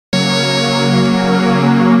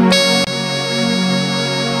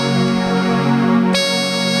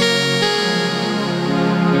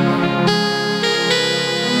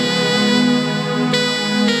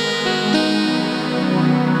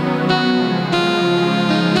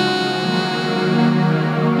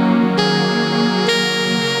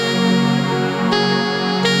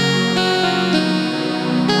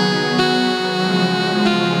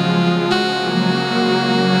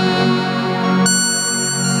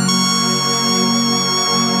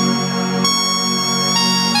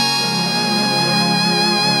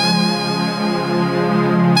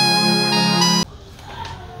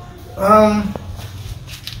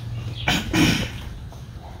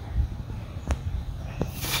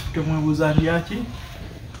temwebuuza ndyaki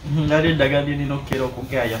ngale eddagala lirina okukeera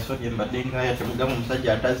okugaaya so lyembadde ngaaya temugamba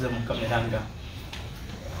omusajja ataze mu kamera nga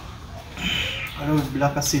waliwo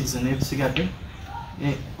black seeds n'ebisigadde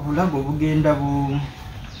obulago obugenda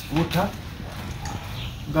buta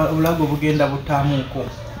obulago obugenda butaamuuko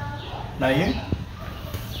naye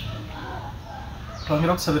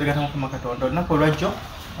twongera okusabiregana mukama Katonda olunaku olwajjo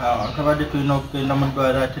twabadde tulina okugenda mu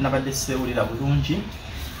ddwaliro ate nabadde seewulira bulungi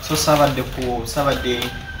so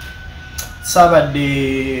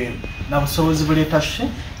saabadde na busobozi buleeta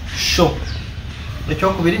sho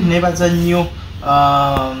ekyokubiri nebaza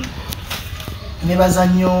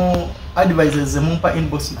nnyo advisors mumpa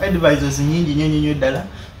inbox advisors nyingi nnyo ddala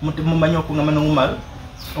mumanyi okungamba n'Umar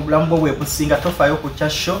obulamu bwo bwebusinga tofaayo ku kya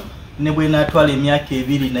sho ne bwe naatwala emyaka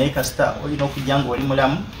 2 naye kasita olina okujja ng'oli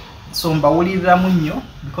mulamu so mbawuliriramu nnyo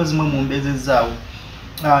because mwe mumbezezaawo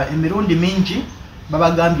emirundi mingi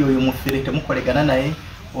babagambye oyo mufere temukolegana naye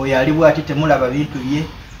oyo ali bw'ati temulaba bintu bye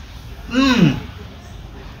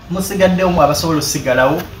musigaddemu abasobola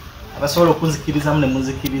osigalawo abasobola okunzikirizamu ne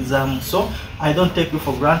munzikirizaamu so I don't take you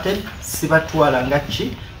for granted sibatwala nga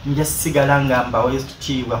ki nja sigala nga mbawo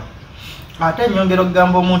ekitiibwa ate nyongera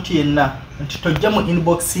okugamba omuntu yenna nti tojja mu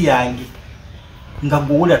inbox yange nga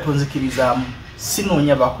gwewulira tonzikirizaamu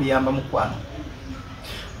sinoonya bakuyamba mukwano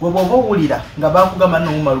bwe bw'oba owulira nga bakugamba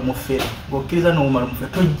n'Umar mufere ng'okkiriza n'Umar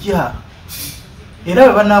mufere tojja era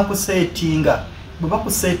bwe banaakuseetinga bwe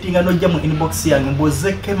bakuseetinga n'ojja mu inbox yange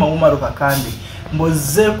mboze kema Umar Kakande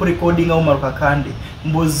mboze ku recordinga Umar Kakande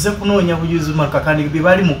mboze kunoonya buyuzi Umar Kakande bye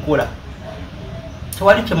bali mukola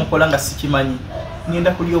tewali kye mukola nga sikimanyi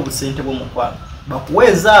ngenda kulya obusente bw'omukwano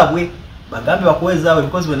bakuweezaabwe bagambe bakuweezaabwe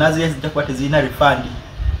because bwe naziya zijja kuba tezirina refund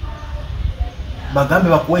bagambe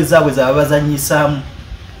bakuweezaabwe zaaba bazanyisaamu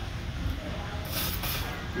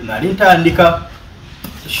nali ntandika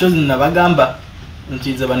shows nabagamba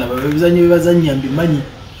nti nze bana babizanyo bebazanya mbimanyi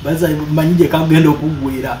bamanyi gye kagenda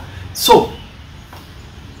okugwera so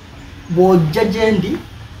bw'ojja gye ndi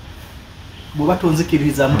bw'oba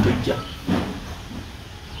tonzikirizaamu tojja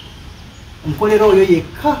nkolera oyo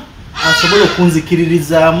yekka asobola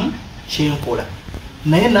okunzikiririzaamu kyenkola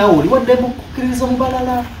naye naawe oli waddembe okukkiririza mu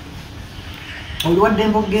balala oli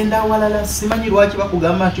waddembe okugenda awalala simanyi lwaki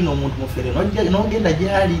bakugamba nti n'omuntu mufere n'ogenda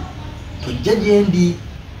gyali tojja gye ndi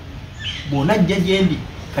bw'onajja gye ndi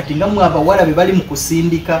kati nga mwe abawala be bali mu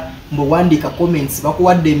kusindika mbwe wandiika comments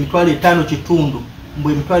bakuwadde $5 kitundu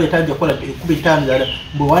mbwe $5 jakola 15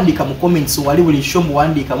 mbwe wandiika mu comments wali buli show mbwe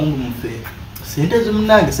wandiikamu mufere sente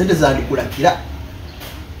zimunange sente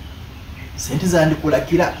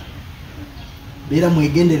zandikulakira beera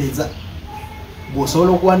mwegendereza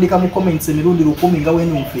bw'osobola okuwandika mu comments emirundi 10 nga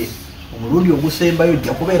wenu mufere omulundi ogusembayo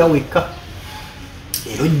ojja kubeera wekka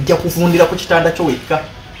era ojja kufundira ku kitanda kyo wekka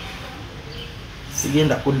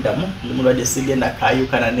sigenda kuddamu ndi mulwadde sigenda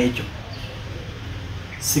kayukana n'ekyo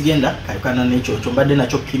ekyo mbadde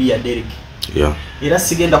nakyo clear Derek era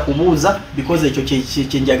sigenda kubuuza because ekyo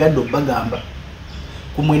kyenjagadde obbagamba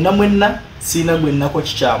ku mwenna siina gwennako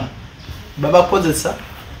kikyamu babakozesa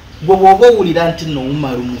gwe bw'oba owulira nti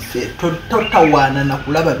n'Umar mufere totawaana na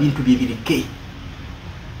kulaba bintu bibirike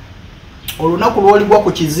olunaku lw'oligwa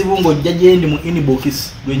ku kizibu ng'ojja gye ndi mu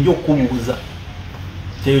inbox lwenja okubuuza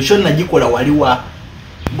teyo sho nagikola waliwa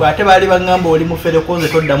bw'ate baali baŋŋamba oli mufere konze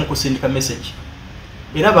toddamu kusindika message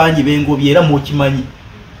era bangi bengobye era mukimanyi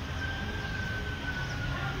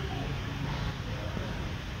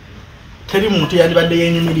teri muntu yandibadde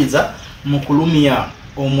yenyumiriza mu kulumya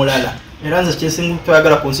omulala era nze kyesinga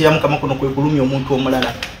twagala ku nsi ya Mukama kuno kwe kulumya omuntu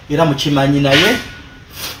omulala era mukimanyi naye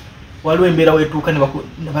waliwo embeera wetuuka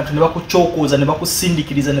abantu ne bakucokooza ne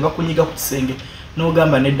bakusindikiriza ne bakunyiga ku kisenge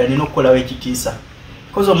n'ogamba nedda nina okukolawo ekitiisa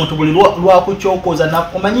kozo omuntu buli lwakucokooza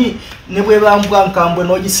nakumanyi ne bwe bambwa nkambwe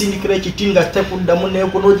n'ogisindikira ekiti nga tekuddamu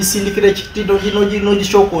n'ogisindikira ekiti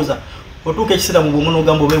n'ogicokooza otuuka ekiseera mu bwomu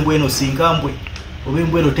n'ogamba oba embweno sinkambwe oba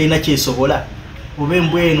embweno terina kyesobola oba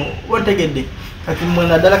embweno otegedde kati mwe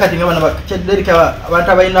naddala kati nga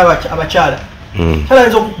abantu abalina abakyala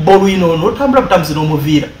talayinza okuba olwino n'otambula butambuzi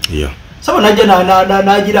n'omuviira saba najja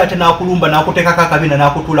n'agira ate n'akulumba n'akuteekako akabina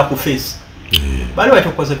n'akutuula ku face bali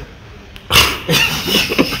bakyokoze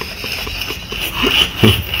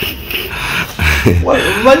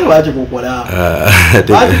manyi bakikukola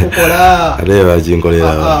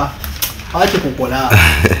bakikukola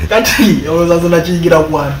kati olowooza nakiyigira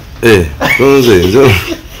kwana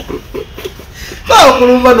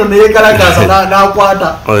bakulumba no neyekalakasa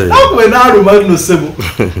n'akwata nakube n'aluma lino ssebo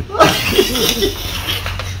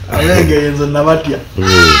abengeyenzo nabatya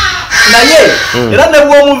naye era ne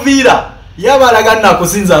bw'omuviira yaba alaga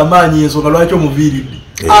nakusinza amaanyi ensonga lwaki omuviiridde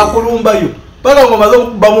akulumbayo Baka ngomaze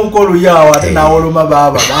okuba mu nkolo yawo ate nawoloma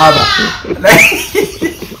baba.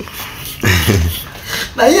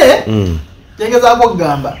 Naye tegezaako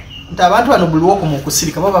kugamba nti abantu bano buli woko mu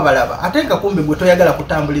kusirika baba balaba ate nga kumbe gwe toyagala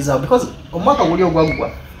kutambulizawo because omwaka guli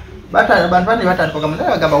ogwaggwa abantu bane batandika kugamba naye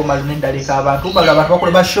bagamba Umar n'endaleka abantu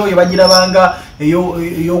bakola bashow bagirabanga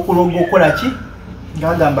ey'okuloga okola ki nga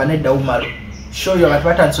bagamba nedda Umar show yo abantu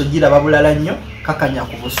batandise ogiraba bulala nnyo kakanya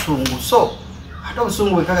ku busungu so ate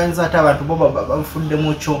obusungu bwe kakanyiza ate abantu bo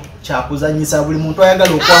babufuddemu kyo kyakuzanyisa buli muntu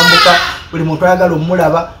ayagala okwambuka buli muntu ayagala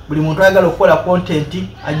omulaba buli muntu ayagala okukola content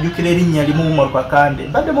ajjukira erinnya limu Umar Kakande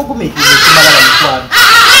mbadde mugumiikiriza ekimala bamukwano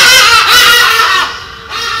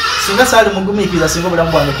singa saali mugumiikiriza singa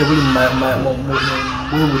obulamu bwange tebuli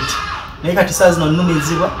bwebuti naye kati saa zino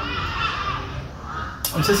nnumizibwa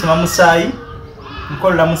omusisi mamusaayi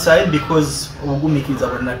nkolela musaayi because obugumiikiriza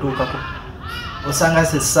bwe natuukako osanga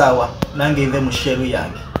sessaawa nange nve mu sheru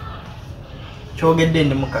yange kyogedde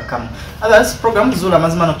ndi mukakamu others program zula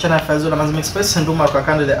mazima no channel fa zula mazima express and Umar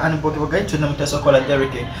Kakande the unbelievable guide to namteso kola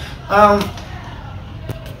Derek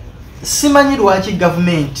simanyi lwaki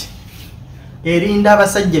government erinda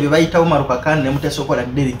abasajja be bayita Umar Kakande namteso kola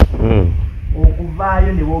Derek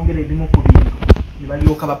okuvaayo ne boogera ebimu ku bintu ne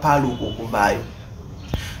balyoka bapaaluuka okuvaayo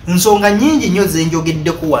nsonga nyingi nnyo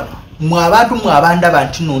zenjogeddeko wano mwe abantu mwe abandaba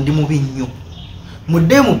nti no ndi mubi nnyo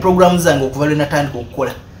mudde mu program zange okuva lwe natandika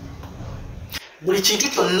okukola buli kintu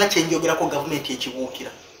kyonna kyenjogerako gavumenti ekibuukira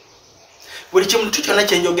buli kintu kyonna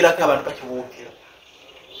kyenjogerako abantu bakibuukira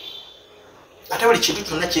ate buli kintu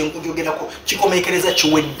kyonna kyenjogerako kikomekereza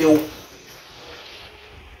kiweddewo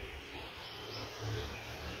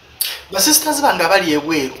basisters bange abali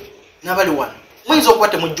ebweru n'abali wano muyinza okuba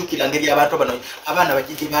temujjukira ngeri abantu bano abaana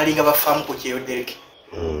bagigi balinga bafaamu ku kyeyodereke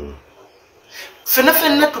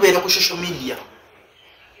fenna tubeera ku social media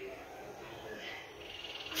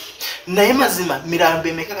naye mazima mirambo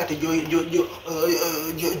emeka kati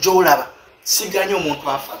gyolaba siganya omuntu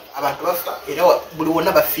afa abantu bafa era buli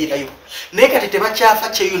wonna bafiirayo naye kati tebakyafa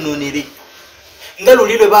kyeyononere nga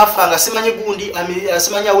luli lwe baafanga simanyi gundi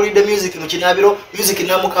simanyi awulidde music mu kinaabiro music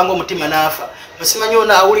namukanga omutima n'afa simanyi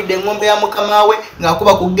ono awulidde engombe ya mukama we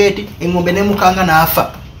ng'akuba ku geeti engombe nemukanga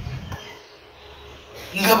n'afa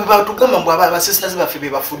nga bwe batugamba mbw abasisters baffe be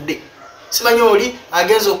bafudde simanyi oli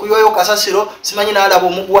agenza okuyoyo kasasiro simanyi n'alaba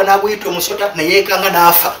omuguwa n'aguyita omusota neyeekanga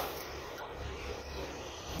n'afa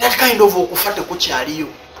that kind of okufa tekukyaliyo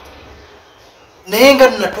naye nga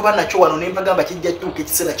natuba nakyo wano nembagamba kijja tuuka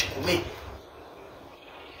ekiseera kikume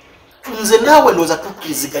nze naawe ndowooza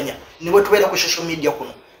tukkiriziganya ne bwe tubeera ku social media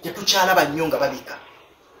kuno tetukyalaba nnyo nga babika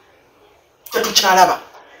tetukyalaba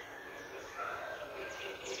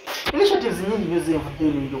initiatives nyingi nyo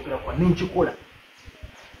zenvuddeyo nenjogera kwa nenkikola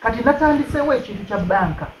kati natandiseewo ekintu kya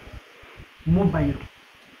banka mobile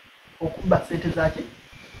okubba sente zaki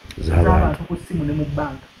z'abantu ku ssimu ne mu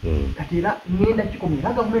banka kati era ngenda kikomye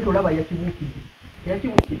era gavumenti olaba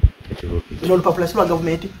yakibuukidde eno olupapula si lwa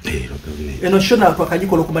gavumenti eno shona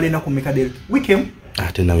twakagikola okumala enaku mmeka Derek weekend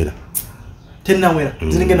tennawera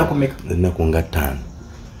ziringa enaku mmeka enaku nga 5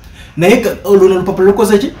 naye luno olupapula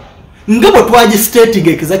lukoze ki nga bwe twagistating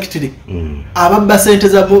exactly ababba sente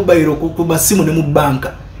za mobile ku masimu ne mu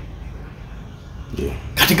banka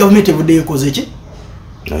kati gavumenti evuddeyo ekoze ki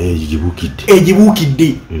naye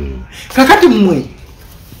egibuukidde kakati mmwe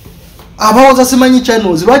abawoza simanyi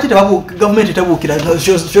channels lwaki gavumenti tebuukira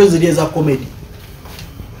show ziri eza comedy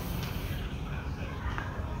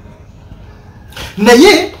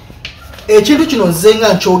naye ekintu kino nze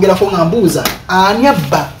nga nkyogerako nga mbuuza ani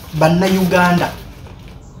abba bannayuganda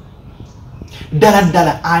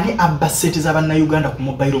ddala ani abba sente z'abannayuganda ku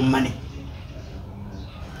mobile money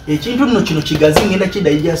ekintu nno kino kigazi ngenda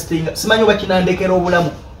kidigestinga simanyi oba kinandekera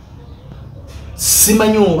obulamu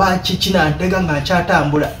simanyi oba kikinantega nga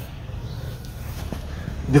nkyatambula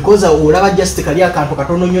because olaba just kali akantu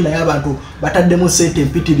katono nnyo naye abantu bataddemu sente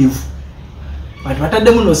empitirivu bantu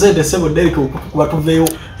bataddemu no sente sebo Derek okuba tuveeyo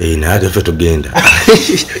naye ate ffe tugenda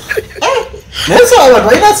naye so abantu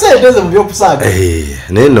balina sente ze mu byokusaaga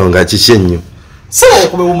naye nno nga kiki ennyo so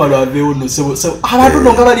okube Umar aveewo no sebo abantu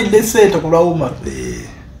nno nga balidde sente ku lwa Umar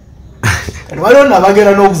kati waliwo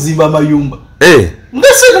nabagenda n'okuzimba amayumba nga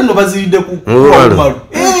sente nno baziyidde ku Umar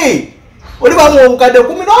oli bamu obukadde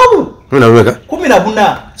 14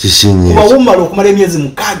 kuba Umar okumala emyezi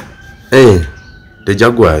 6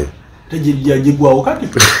 tejagwayo tejagwawo kati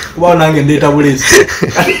kuba nange ndeeta bulezi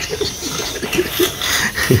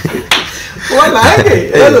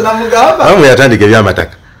wanange ezo namugamba abamu yatandika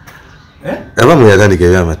ebyamataka abamu yatandika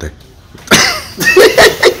ebyamataka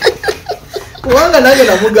kubanga nange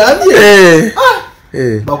namugambye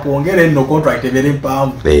bakuongere no contract ebere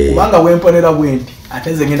mpamvu kubanga wemponera bwenti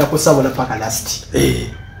ateze ngenda kusabula paka last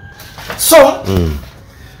so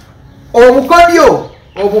obukodyo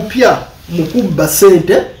obupya mukubba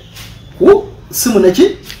sente ku simu neki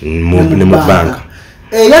ne mu bank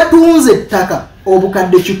yatunze ettaka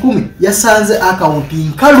obukadde 10 yasanze account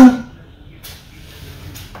nkalu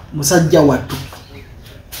musajja wattu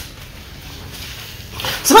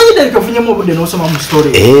simanyi dali kafunyemu obudde n'osoma mu story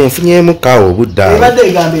nfunyemu kawo obudda ebadde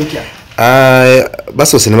egamba etya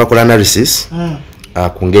basoose ne bakola analysis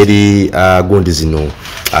ku ngeri gundi zino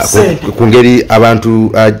ku ngeri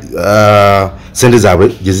abantu sente zaabwe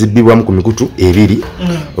gye zibbibwamu ku mikutu ebiri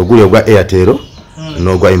oguli ogwa Airtel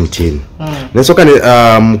n'ogwa MTN nesooka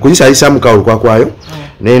mu kuyisayisaamu kawo lukwakwayo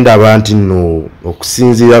naye ndaba nti nno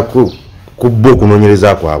okusinziira ku bo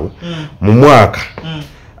okunoonyereza kwabwe mu mwaka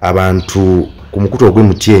abantu ku mukutu ogwe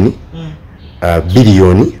MTN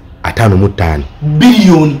biliyoni 55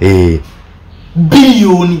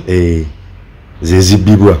 biliyoni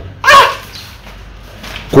zezibibwa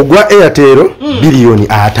kugwa Airtel biliyoni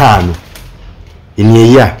 5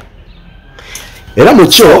 inieya era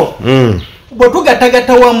mucho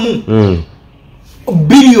bwotugatagata wamu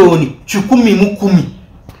biliyoni 10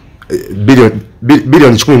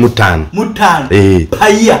 biliyoni 15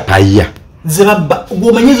 paya zebabba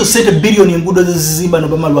gwomanyezo sente biliyoni engudo zezizimba no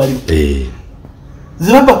bamalwaliro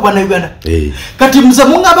zebabba kwa na Uganda kati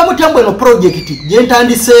mzamunga aba mutambo eno project je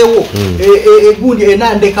ntandiseewo egundi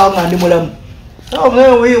enandeka nga ndi mulamu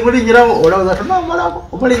wewe muri nyiramo olaza tuna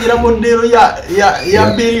malako muri nyiramo ndero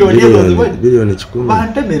ya biliyoni biliyoni 10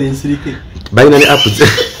 bantemere nsirike bayina ni app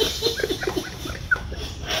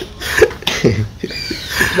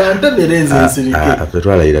bantemere nsirike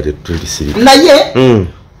apetwala ira tetundisirike naye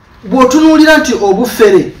bwotunulira nti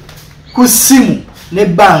obufere ku simu ne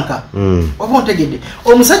banka waba ontegedde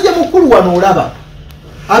omusajja mukulu wano olaba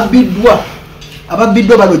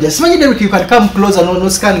ababiddwa baloja simanyi Derek you can come closer no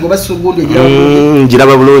scan go basugundi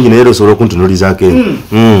njiraba bulungi naye osobola okuntunulizaako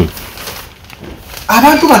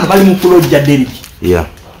abantu bano bali mu kuloja Derek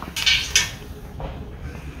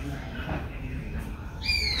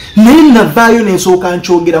naye navaayo nensooka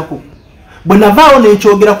nkyogerako bwe navaayo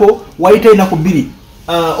nenkyogerako wayita enaku 2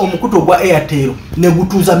 omukutu ogwa Airtel ne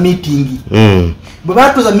gutuza meeting bwe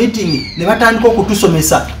batuza meeting ne batandika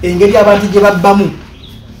okutusomesa engeri abantu gye babbamu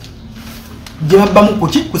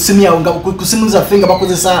ku simu yawo nga ku simu zaffe nga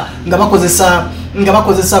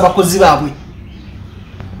bakozesa abakozi baabwe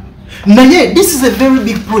naye this is a very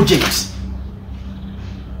big project.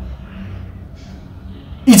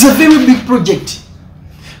 It's a very big project.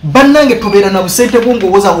 Bannange tubera na busente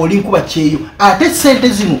bwongowoza oli nkuba kyeyo ate sente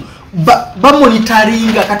zino ba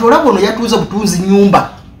monitoringa katola bono yatuza butunzi nyumba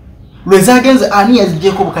lwezagenze ani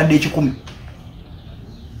yazijeko bukadde 10.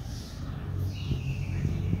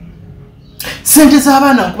 Sente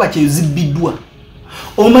z'abaana nkuba kyeyo zibbidwa.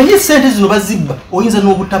 Omanyi sente zino bazibba oyinza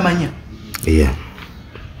n'obutamanya. Yeah.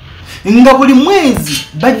 Nga buli mwezi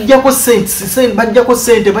bajjako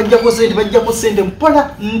sente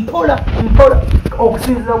mpola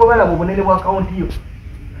okusinziza bwe balaba obunene bwa akaunti yo.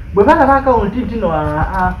 Bwe balaba akaunti ntino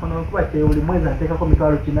kono kuba kye buli mwezi ateekako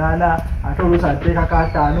 800 ate oluusi ateekako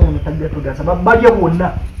 5 omutajja tugasa balya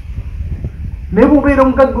bwonna. Naye bubeera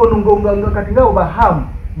omugagga ono nga kati nga obahamu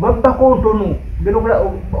babbako ntono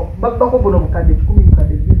babbako buno bukadde 10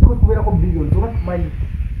 bukadde kubeerako biliyoni oba tumanyi.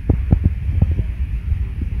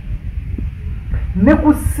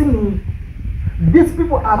 Nekusimu, these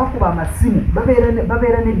people abakuba amasimu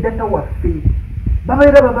babeera ne data waffe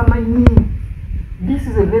babeera babamanyi. This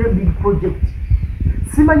is a very big project.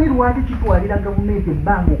 Simanyi lwaki kitwalira gavumenti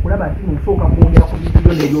ebbanga okulaba nti nosooka kwongera ku bintu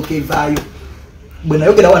byonna ebyoka evaayo. Bwe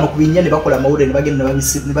nayogera wano ku binnya ne bakola amawulire ne bagenda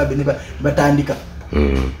ne batandika.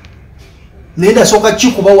 Naye nasooka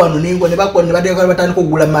kikuba wano ne batandika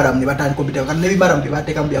okugula maramu ne batandika obiteeka kati nebimaramu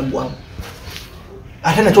tebateeka mu byaggwamu.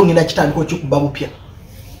 Ate nakyo ngenda kitandika okikuba bupya.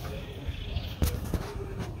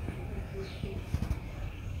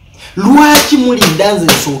 Lwaki mulinda nze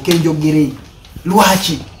nsooke njogere?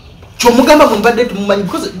 Lwaki? Kyomugamba mubadde tumumanyi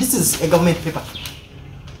because this is a government paper.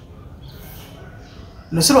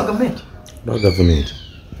 No sirwa government? No government.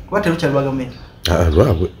 What are you telling government?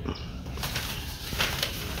 Lwabwe.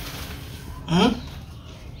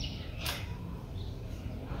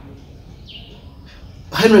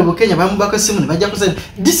 Henry Kenya bamubaka simu ne bajja kusema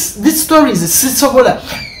this story is sisobola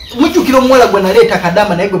mujukira omuwala gwe naleeta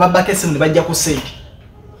kadama naye gwe babaka simu ne bajja kusente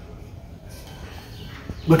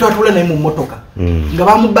gwe twatula naye mu motoka nga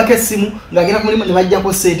bamubaka simu ng'agenda ku mulimu ne bajja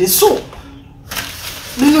kusente so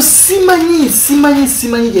bino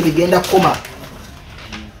simanyi gye bigenda koma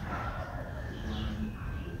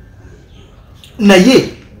naye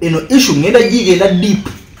eno issue ngenda gigenda deep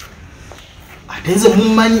atenze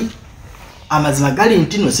mumanyi amazima gali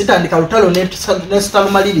ntino sitandika lutalo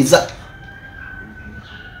nesitalumaliriza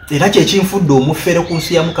era kyekinfudde omufere ku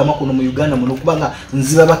nsi ya Mukama kuno mu Uganda muno kubanga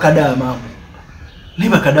nziba bakadaama ne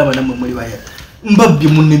bakadaama namwe muli baya mbabbi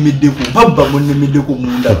munnemeddeku babba munnemeddeku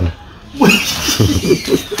mundaba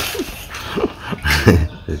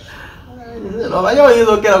Abayo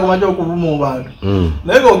yizokera kumacho okuvuma abantu.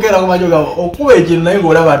 Naye kokera kumacho ga okuba ekintu naye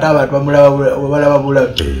ngolaba ate abantu balaba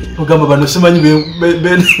bulabe. Ogamba bano simanyi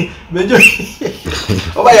bejo.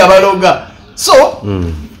 Oba yabaloga. So,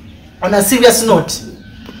 on a serious note,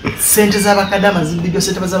 sente z'abakadama zibiddwa,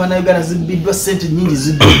 sente z'abana Uganda zibiddwa, sente nyingi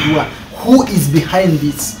zibiddwa. Who is behind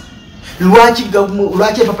this? Lwaki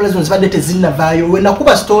population zibadde tezinnavaayo.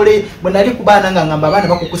 Wenakuba story bwe nali kubaana nga ngamba abaana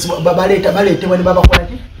bakukusibwa baleetebwa ne babakola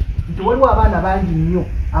ki? Nti waliwo abaana bangi nnyo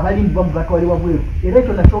abalimbwa mu batwalibwa bweru. Era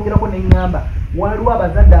ekyo nakyogerako ne ngamba waliwo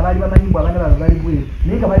abazadde abaali bamanyi mbu abaana baabwe bali bweru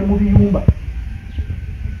naye nga bali mu biyumba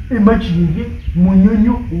emakingi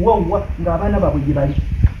munyonyo wawa ng'abaana baabwe gye bali.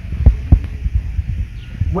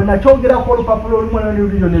 Bwe nakyogerako olupapula olumu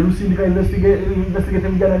ne lusindika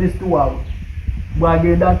investigative journalist waabwe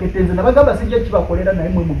bwagenda aketenze nabagamba sijja kibakolera naye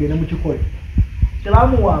mwe mugende mukikole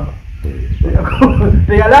tebamuwamba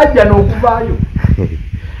teyalajja n'okuvaayo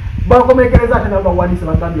bakomekereza ate nabo bawandiise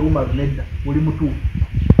bagambye Umar nedda muli mutuufu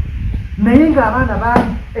naye ng'abaana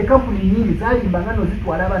baali ekampuni nyingi zalimbanga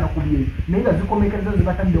nozitwala abaana ku byeyo naye nga zikomekereza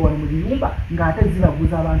zibatadde wano mu biyumba ng'ate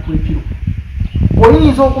zibaguza abantu ekiro.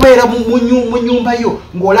 Oyinza okubeera mu nyumba yo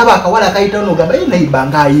ng'olaba akawala akayitawo n'ogamba neiba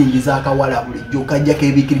ng'ayingiza akawala bulijjo kajja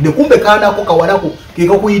keebikiridde kumbe kaanako kawalako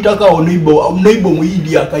kekakuyitakawo neiba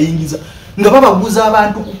omuyindi akayingiza nga babaguza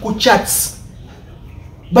abantu ku chats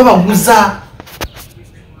babaguza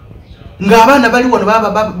ng'abaana bali wano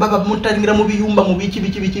baba mutalingira mu biyumba mu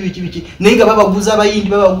biki naye nga babaguza abayindi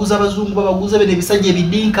babaguza abazungu babaguza bene ebisajja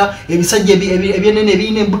ebidinka ebisajja ebyenene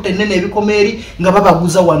ebiyina embuto ennene ebikomeeri nga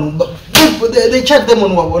babaguza wano. They chat them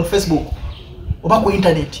on Facebook oba ku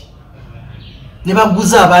internet ne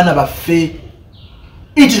baguza abaana baffe.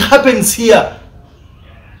 It happens here.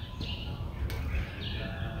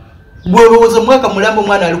 Bw'olowooza mwaka mulambo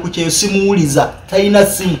mwana ali ku kyeyo simuwuliza talina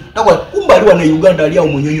simu takola kumba ali wano Uganda ali awo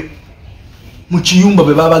munyonyo mu kiyumba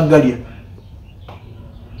bwe babaggalira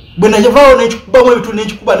bwe najavaawo n'ekikubamu ebitundu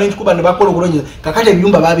n'ekikuba ne bakola okulonyeza kakati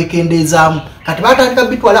ebiyumba babikendeezaamu kati batandika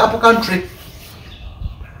bitwala up country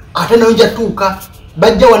ate nonja tuuka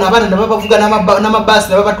bajja wano abaana ne babavuga n'amabaasi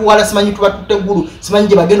ne babatuwala simanyi tubatutte eggulu simanyi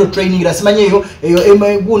gye bagenda trainingira simanyi eyo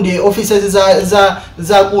gundi offices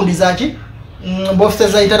za gundi zaki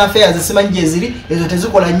offices za internal affairs simanyi gye ziri ezo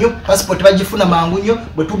tezikola nnyo passport bagifuna mangu nnyo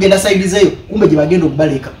bwe tugenda side zeeyo kumbe gye bagenda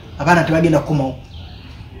okubaleka abaana tebagenda kukomawo.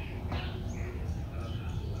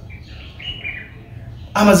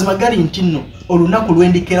 Amazima gali nti nno olunaku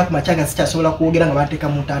lwendikeera ku makyaga sikyasobola kwogera nga bateeka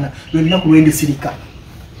mu ntaana lwelunaku lwendisirika.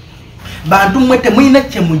 Bantu mmwe temulina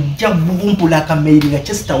kye mujja bubumpula kameeri nga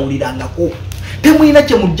kyesitawulirangako temulina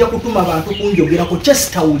kye mujja kutuma abantu kunjogerako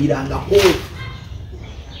kyesitawulirangako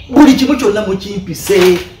buli kimu kyonna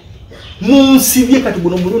mukimpise munsibye kati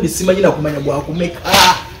guno mulundi simanyi na kumanya gwakumeka.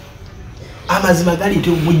 Amazima gali nti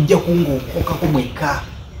mujja kungookokako mweka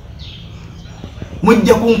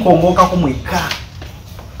mujja kunkongookako mweka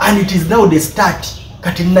and it is now the start.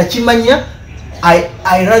 Kati nakimanya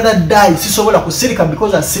I rather die sisobola kusirika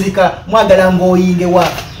because asirika mwagala ng'oyingewa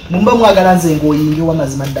mumba mwagala nze ng'oyingewa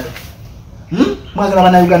mazima ddala mwagala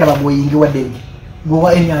bana Uganda baboyingewa deni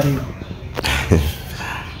gwowa NRM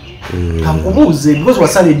kankubuuze because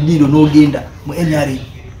wasala eddiiro n'ogenda mu NRM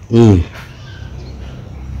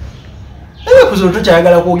ewe kuzoto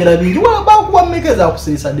kyayagala kwogera bingi bakuwa mmekeza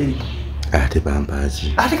akusirisa deni ate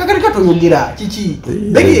bampazi ate kakati katoyogera kiki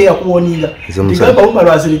begi yakuwoninga ndigamba Umar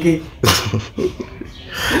wasirike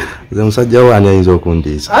ze musajja wani ayinza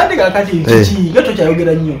okundiisa ate kakati kiki gato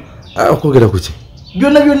kyayogera nnyo okwogera kuki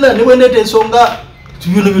byonna ne bwendeeta ensonga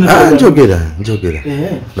byonna njogera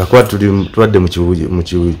nakuba tubadde mu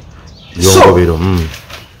kiyongobero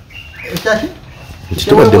ekyaki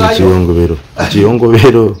tubadde mu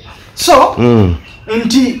kiyongobero so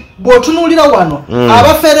nti bw'otunuulira wano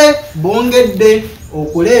abafere bongedde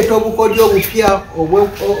okuleeta obukodyo obupya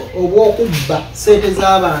obw'okubba sente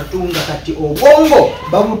z'abantu nga kati obwongo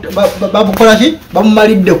babukola ki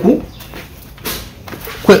bamumalidde ku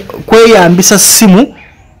kweyambisa ssimu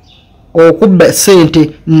okubba sente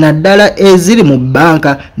naddala eziri mu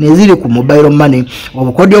banka neziri ku mobile money.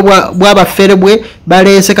 Obukodyo bw'abafere bwe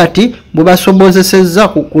baleese kati bwe basobozesezza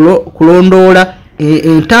kulondoola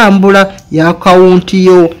entambula ya account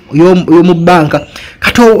yo mu banka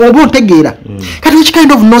kati oba otegeera kati which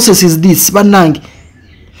kind of nonsense is this bannange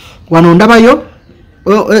wano ndabayo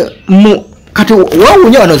kati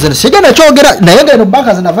wawunya wano zene sijja nakyogera naye ngeno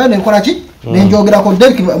banka zinavayo nenkola ki nenjogerako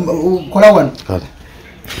Derek kola wano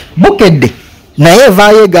bukedde naye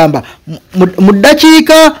vaayo egamba mu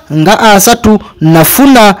ddakiika nga 3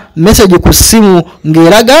 nafuna message ku ssimu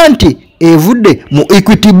ng'eraga nti evudde mu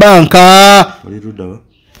Equity Bank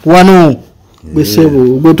wano besebo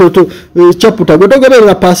gototo chaputa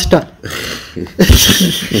gotogoberera pastor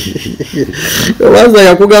waza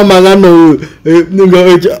yakugamba ngano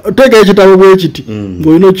teka ekitabo bwe kiti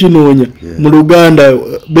ngoino kinoonya mu Luganda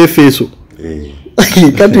befeso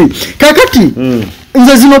kakati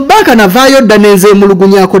nze zino banka navaayo dda nenze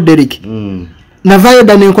mulugunyako Derek navaayo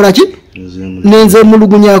dda nenkola ki nenze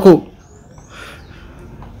mulugunyako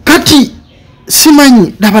kati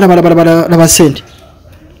simanyi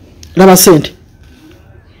laba sente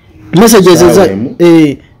messages eza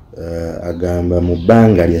agamba mu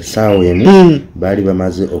bbanga lya ssaawa emu baali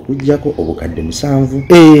bamaze okuggyako obukadde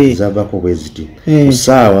 7 zavako bwe ziti ku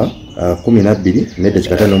ssaawa 12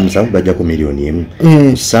 n'eddakiika 5 bajja ku miliyoni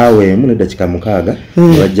 1 ku ssaawa emu n'eddakiika 6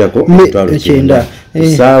 ne bajjako emitwalo 9 ku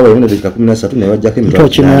ssaawa emu n'eddakiika 13 ne bajjako emitwalo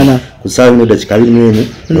 8 ku ssaawa emu n'eddakiika 21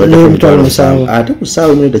 ne bajjako emitwalo 7 ate ku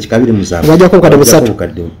ssaawa emu n'eddakiika 27 bajjako obukadde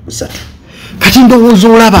 3 kati ndowooza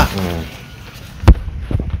olaba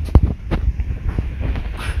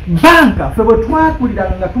banka fwe bwe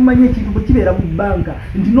twakulira nga tumanye ekintu bwe kibeera mu banka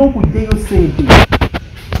nti n'okugyayo sente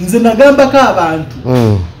nze nagambako abantu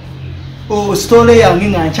sitole yange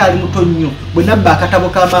nga nkyali muto nnyo bwe nabba akatabo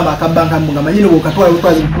ka maama akabanka nga manyine bwokatwala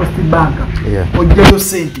butwaza mu post banka ogyayo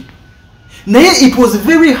sente naye it was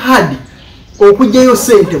very hard okugyayo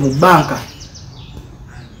sente mu banka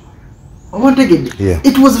obantegedde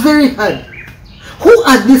it was very hard. Who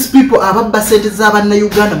are these people ababba sente z'abanna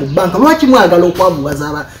Uganda mu banka? Lwaki mwagala okwamuwaza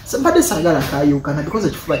aba? Mbadde sagala kayukana because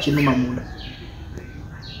ekifuba kinuma munda.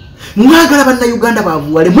 Mwagala banna Uganda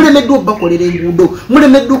bavuwale, mulemeddwa bakolera enguudo,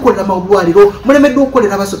 mulemeddwa okolera mabwaliro, mulemeddwa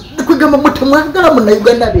okolera baso. Kwegamba mutte mwagala munna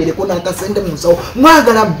Uganda abeereko n'akasente mu nsawo,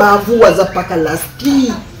 mwagala bavuwaza paka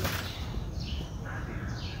lasti.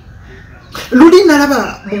 Luli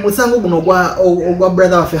nalaba mu musango guno ogwa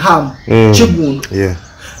brother waffe Ham Kigundu.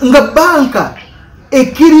 Nga banka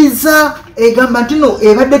ekiriza egamba ntino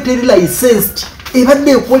ebadde teri licensed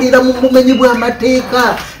ebadde ekolera mu bumenyi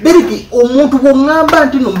bw'amateeka Derek omuntu bw'ngamba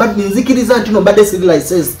ntino mbadde nzikiriza ntino mbadde siri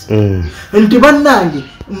licensed nti bannange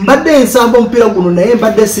mbadde ensamba omupiira guno naye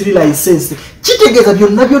mbadde siri licensed kitegeeza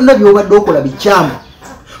byonna byobadde okola bikyamu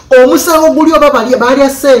omusango guli oba balya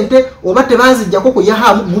sente oba tebazijjako ku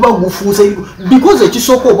yahamu guba gufuuse because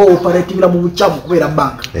ekisooka oba operatingira mu bukyamu kubeera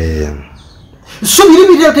banka so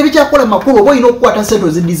biri tebikyakola makulu oba olina okukwata sente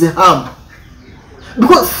oziddize hamu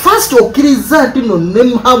because first okkiriza nti no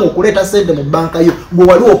ne hamu okuleeta sente mu banka yo gwe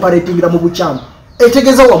wali operatingira mu bukyamu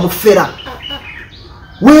etegeeza wamufera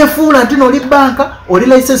weefuula nti noli banka oli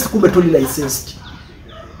licensed kumbe toli licensed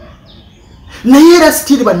naye era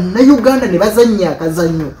still bannayuganda ne bazannya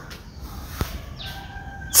akazannyo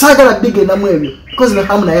saagala bigendamu ebyo because ne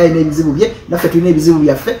hamu naye alina ebizibu bye naffe tulina ebizibu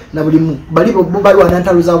byaffe na bulimu bali balwana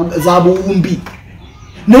ntalo za buwumbi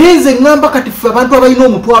naye nze ngamba kati ffe abantu abalina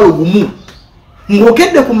omutwalo gumu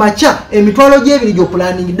ng'okedde ku makya emitwalo gy'ebiri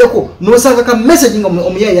gy'opulanningiddeko n'osanga ka message nga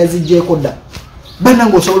omuyayi yaziggyeko dda banna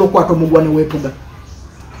ng'osobola okukwata omugwa ne weetuga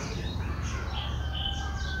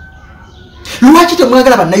lwaki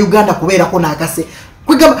temwagala bannayuganda kubeerako n'akase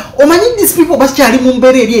kwegamba omanyi these people bakyali mu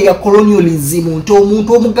mbeera eri eya colonialism nti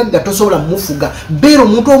omuntu omugagga tosobola mumufuga beera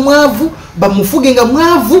omuntu omwavu bamufuge nga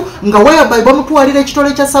mwavu nga whereby bamutwalira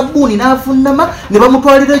ekitole kya sabbuuni n'avunnama ne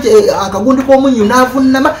bamutwalira akagundi k'omunnyu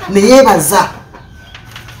n'avunnama ne yeebaza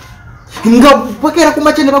nga bakeera ku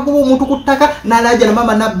makya ne bagoba omuntu ku ttaka n'alaaja na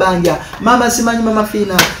maama nabbanja maama simanyi mama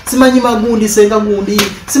fiina simanyi magundi senga gundi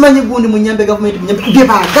simanyi gundi mu nyambe gavumenti bye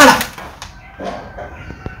baagala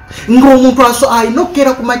ng'omuntu alina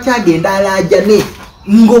okukeera ku makya agenda alaajane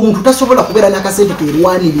ng'omuntu tasobola kubeera n'akasente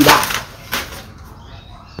keerwanirira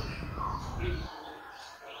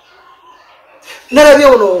nalabye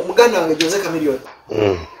ono muganda wange Jose Chameleone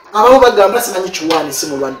abamu bagamba simanyi kiwaani si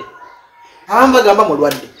mulwadde abamu bagamba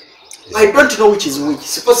mulwadde I don't know which is which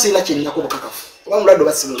sipo sina kyeninako bukakafu oba mulwadde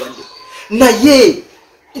oba si mulwadde naye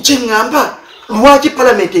kyeŋŋamba lwaki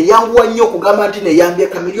palamenti eyanguwa nnyo okugamba nti neyambye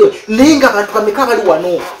Chameleone naye nga abantu bameka bali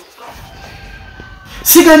wano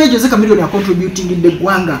siganye Jose Chameleone contributing in the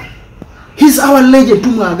gwanga. He's our legend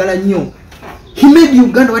tumwagala nnyo. He made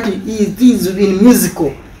Uganda what it is in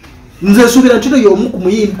musical. Nze subira ntino y'omu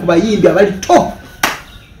ku bayimbi abali top.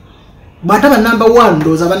 Bataba number 1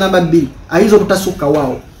 ndoza ba number 2 ayizo kutasuka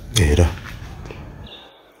wao era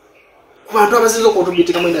kubantu abazizo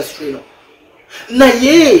kutubitika mu industry eno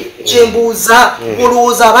naye chembuza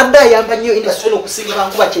olooza abadde ayamba nnyo industry eno okusinga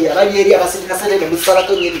bankuba kye abali eri abasindika sente mu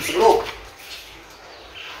salako nyebifuro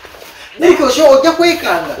Niko sho ojja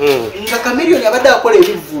kwekanga nga kamiliyoni abadde akola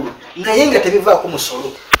ebivulu naye nga tebivaako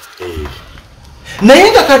musolo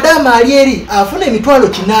naye nga kadama ali eri afuna emitwalo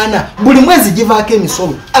 8 buli mwezi givaako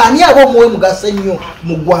emisolo ani abo muwe mugasa nnyo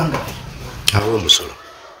mu ggwanga awo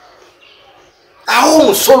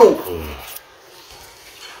omusolo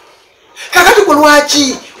kakati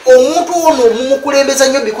kulwaki omuntu ono mumukulembeza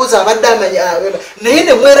nnyo because abadde amanya naye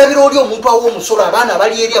ne mwerabira oli omuntu awo omusolo abaana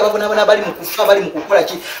abali eri ababonabona bali mu kufa bali mu kukola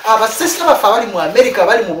ki abasista bafa bali mu America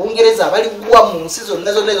bali mu Bungereza bali gwa mu nsi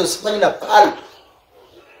zonna ezo simanyi na pal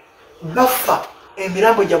bafa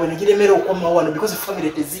emirambo gyabwe negiremera okoma wano because family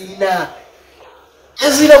tezina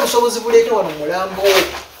busobozi buleete wano mulambo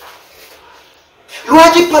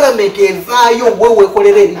lwaki parliament evaayo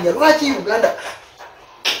wewekolera erinnya lwaki Uganda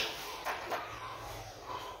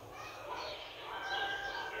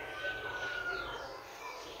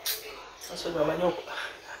Manyoko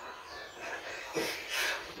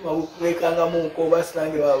wekanga munko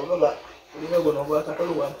basange baba uligo no bwa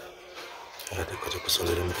katolo wa ate ko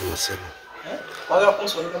kusondera mutima sebo wagala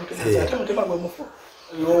kunsondera mutima ate mutima gwe mufu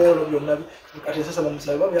yolo byonna kati sasa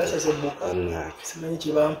bamusabe baba yasase muka simanyi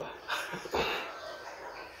kibampa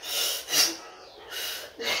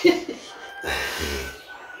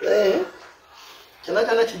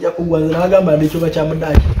kana kijja kugwanza nagamba ndicho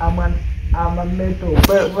bachamudaki amameto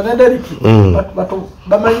banadariki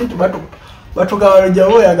batu gawaja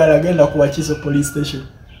oyagala agenda ku Wakiso police station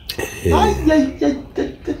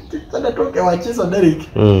toke Wakiso Derek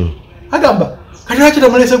agamba kati hakira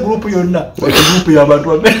mulese group yonna group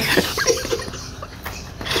y'abantu abe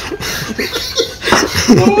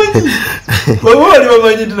bawali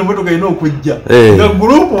bamanyi tino motoka ino okujja nga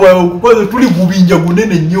group wa kukoze tuli gubinja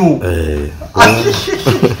gunene nnyo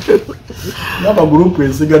Ngaba group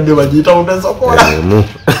esigadde bagita mutasokola.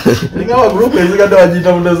 Ngaba group esigadde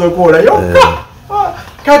bagita mutasokola. Yokka.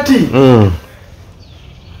 Kati.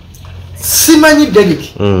 Simanyi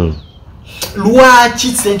Derek. Lwaki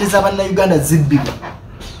sente z'abanna Uganda zibbibwa.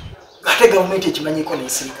 Kate government ekimanyiko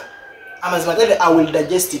n'ensirika. Amazima gade I will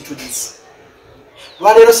digest it to this.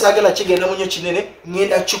 Walero sagala kigenda munyo kinene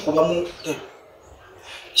ngenda kikuba mu.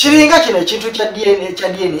 Kiringa kino ekintu kya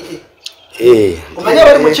DNA. Omanya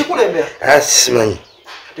bali mukikulembera simanyi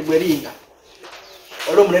tibweringa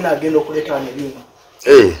olwo munene agenda okuleta wano ebyuma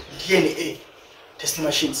DNA test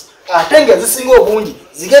machines ate nga zisinga obungi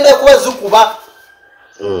zigenda kuba zikuba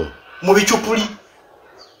mu bicupuli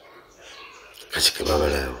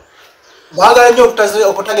kakikebabalawo bwagala nnyo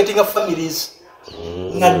okutagetinga families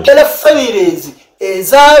nga ddala families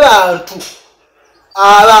ez'abantu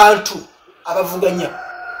abavuganya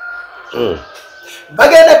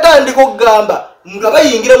bagenda tandika okugamba nga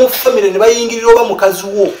bayingira mu family ne bayingirira oba mukazi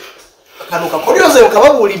wo kano kakolyoze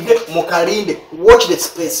kababulidde mukalinde watch the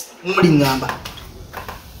space muli ngamba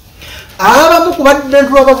abamu kubadde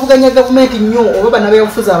ntwa bavuganya government nnyo oba banabe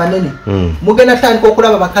ofuza abanene mugenda tandika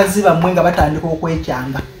okulaba bakazi bamwe nga batandika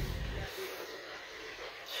okwekyanga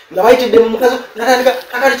nga bayitidde mu mukazi natandika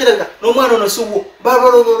kakali kiranga n'omwana ono subu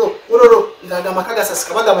balolololo nga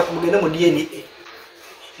makagasa bagamba tumugende mu DNA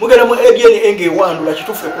mugenda mu DNA enge wandula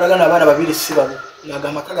kitufu kulagana abaana babiri sibabo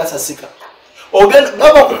ngagamba kagasasika ogenda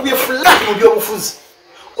baba kukubye flat mu byobufuzi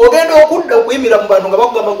ogenda okudda kuyimira mu bantu nga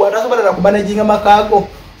bakugamba gwatasobola na kumanaging makago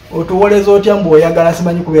otuwoleza otya mbu oyagala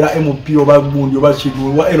simanyi kubeera MP oba gundi oba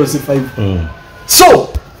kidu wa LC5 so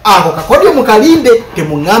ako kakodyo mukalinde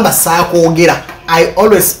temungamba saakoogera I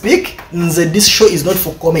always speak this show is not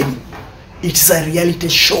for comedy it is a reality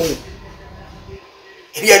show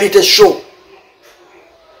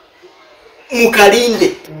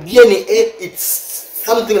mukalinde DNA it's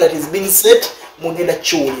something that is being said mugenda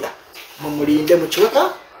chulira mumulinde mukiweka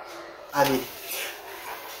abiri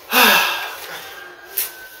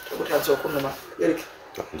takutanzo kunoma Eric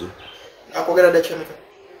akogera dakika meka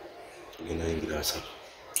tugenda ingira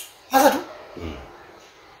asatu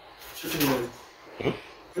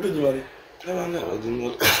Jumari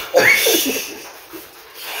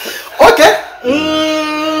okay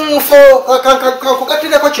for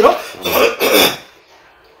kakatile ko kino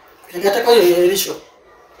ngatako erisho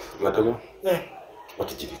ngatako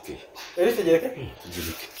watijirike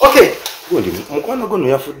okay gondi mukwano gono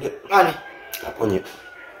yafudde ani aponye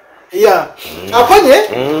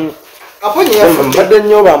aponye yafudde mbadde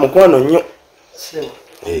nnyo ba mukwano nnyo sewa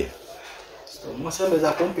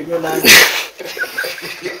musembeza kumpi nnyo nange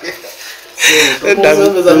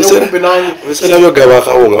nabyo gaba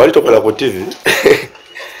akawunga wali tokola ku TV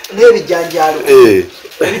n'ebijanjalo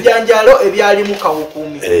ebijanjalo ebyali mu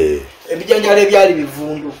kawukumi ebijanjalo ebyali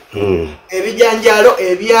bivundu ebijanjalo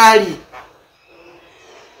ebyali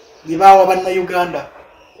bibawa bannayuganda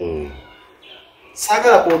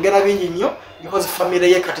sagala kwogera bingi nnyo because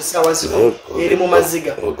family ye kati sawa zino eri mu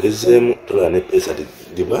maziga ogezemu tola ne pesa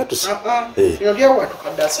dibatu yogera watu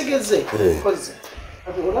kadda segeze koze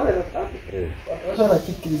watu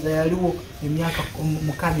kikiriza yaliwo emyaka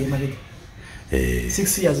mukade emabega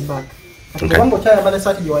 6 years back Wango chaya bale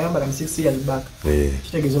sati yo yambala 6 years back.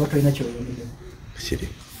 Kitegezo bato ina kyo yondile. Kiri.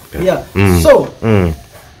 Yeah. So,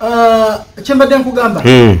 chembadde nkugamba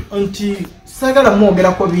nti sagala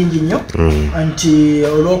mwogera ko bingi nnyo nti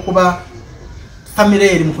olwokuba family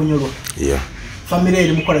eri mukunyolwa. Yeah. Family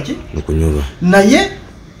eri mukola ki? Mukunyolwa. Naye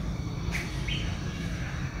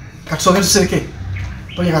katusooke tusereke.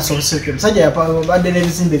 Tonya kasooke tusereke. Musajja badde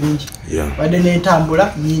n'ebizimbe bingi. Yeah. Badde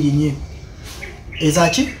n'entambula nyingi nnyo.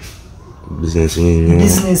 Ezaki?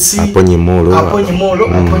 Business aponye molo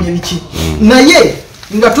aponye biki naye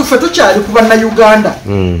nga tufe tukyali kuba na Uganda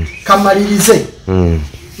kamalirize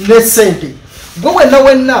ne sente gwe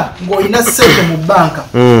wenna ng'oyina sente mu banka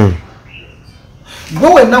gwe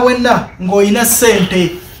wenna ng'oyina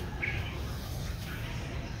sente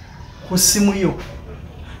ku simu yo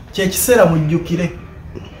kyekiseera mujjukire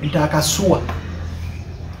nti akasuwa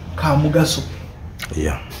ka mugaso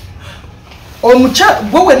omucha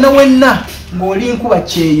gwe wenna ng'oli nkuba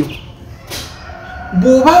kyeyo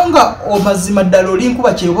bw'obanga omazima ddala oli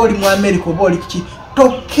nkuba kyeyo oba oli mu America oba oli kiki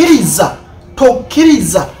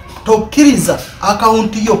tokkiriza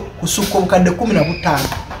akawunti yo kusukka obukadde 15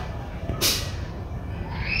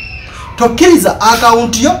 tokkiriza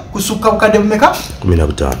akawunti yo kusukka obukadde bumeka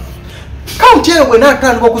 15 kawunti eyo bwena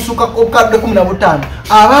atandika okusukka obukadde 15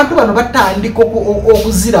 abantu bano batandika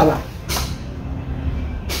okuziraba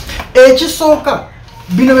ekisooka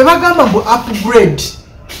bino bye bagamba mbu upgrade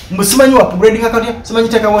mbu simanyi upgrade ngakatya simanyi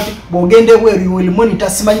teka wati bogende bweru you will monitor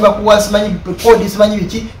simanyi bakuwa simanyi code simanyi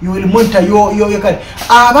biki you will monitor yo kali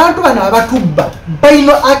abantu bano abatubba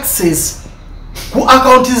bayino access ku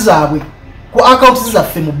account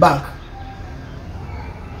zaffe mu bank.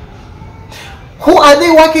 Who are they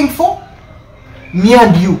working for? Me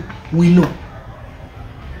and you, we know.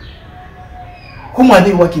 Whom are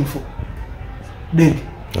they working for? Derek.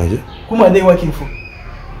 Whom are they working for?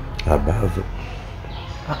 Above.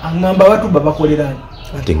 Ngamba watu babakolerani.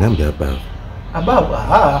 Ati ngambi above. Above,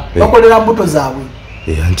 bakolera mbuto zaabwe.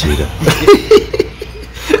 Antira.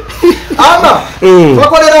 Ama,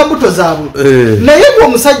 bakolera mbuto zaabwe. Naye gwe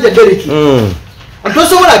omusajja Derek.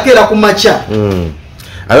 Tosobola kera ku macha.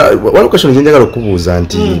 Waliwo question njenjagala okubuuza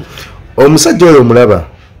nti omusajja oyo omulaba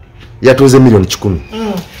yatuuze million 10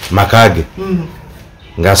 makage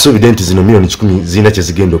ng'asuubidde nti zino million 10 zirina kye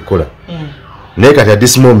zigenda okukola naye kati at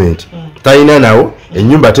this moment talina nawo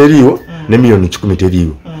ennyumba teriiwo ne million 10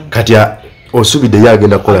 teriiwo kati osuubidde ye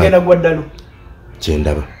agenda kukola agenda gwa ddalu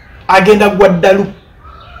kyendaba agenda gwa ddalu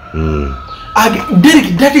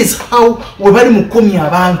Derek, that is how we bali mukomya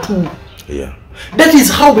abantu. That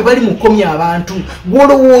is how we bali mukomya abantu.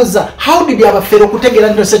 Gwolowooza how did abafero kutegera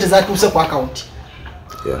nto sente zatuuse ku account.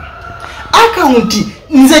 Account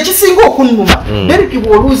nze kisinga okunnuma Derek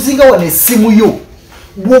bwoluzinga wane essimu yo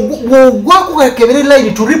bwogwako kakebere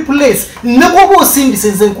line to replace negoba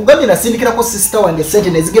osindise nze nkugambye nasindikirako sister wange sente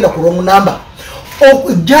nezigenda ku wrong number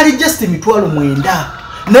jali just emitwalo 9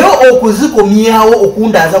 naye okuzikomyawo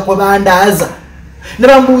okundaaza kwe bandaaza ne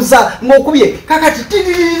bambuuza ng'okubye kakati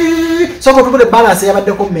soko tubule balance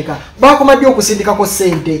yabaddeko mmeka bakomadde okusindikako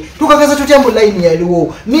sente tukakaza tutya mbu line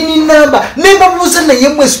yaliwo nini namba nembabuuza naye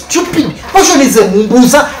mwe stupid poshonize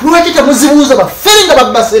mumbuuza lwaki temuzibuuza bafere nga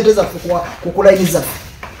babba sente zaffe ku line zaffe.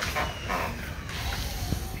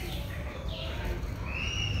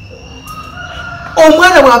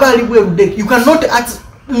 Omwana bw'aba ali bwerude you cannot ask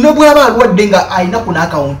ne bw'aba alwadde nga alina ku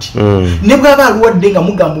account ne bw'aba alwadde nga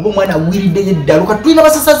mugamba oba omwana wiridde yeddalo kati tulina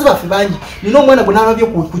basasazi baffe bangi nina omwana gwe n'ababye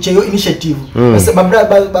ku kyeyo initiative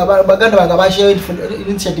baganda bange basheyo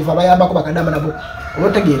initiative abayambako bakadamba nabo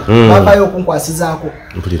obategeera babayo okunkwasizaako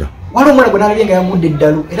waliwo omwana gwe n'alabye nga yagudde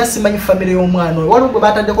eddalo era simanyi famire y'omwana oyo waliwo gwe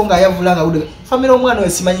bataddeko nga yavula nga agudde famire y'omwana oyo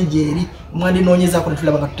simanyi gyeri omwana inoonyezaako ne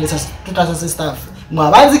tulaba nga tutasase staff mwe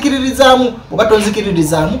abanzikiririzaamu oba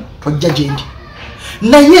tonzikiririzaamu tojja gye ndi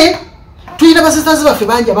naye tulina basitazi baffe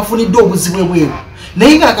bangi abafunidde obuzibu bweru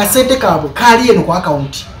naye nga akasente kaabwe kaali eno ku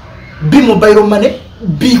account B mobile money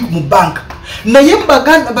B mu bank naye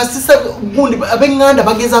mbaganda basisa gundi abenganda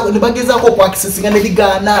bagezaako okwakisesinga ne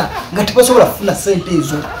bigaana nga tebasobola kufuna sente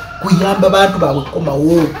ezo kuyamba bantu baabwe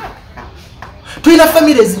komawo tulina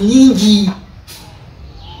families nyingi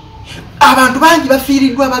abantu bangi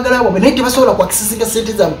bafiiriddwa abagala baabwe naye tebasobola kwakisisinga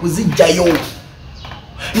sente zaabwe kuzijjayo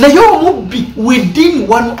naye omubbi within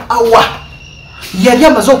 1 hour yali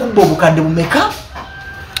amaze okubba obukadde bumeka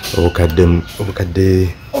obukadde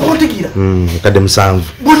obutegeera obukadde 7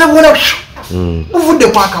 bwona buvudde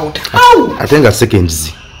ku account ate nga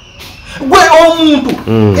seconds gwe omuntu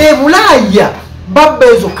ebulaaya babba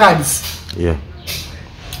ezo cards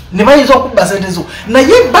ne bayinza okubba sente zo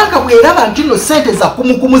naye banka bweraba nti no sente za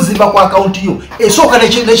kumukumu ziva ku account yo esooka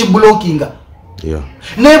nekiblockinga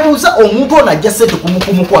nebuuza omuntu ono ajja sente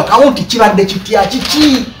kumukumu ku account kibadde kitya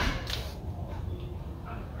kiki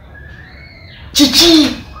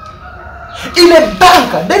in a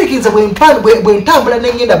bank Nekiriza bwentambula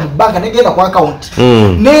negenda mu banka negenda ku account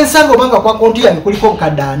nensanga obanga ku account yange kuliko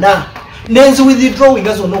nkaddaana nenzi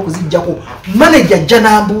withdrawing zonna okuzijjako manager ajja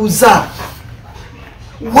nambuuza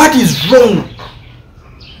what is wrong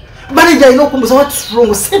manager alina okumbuuza what is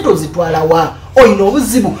wrong sente ozitwala wa oyina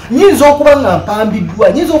obuzibu nyinza okuba nga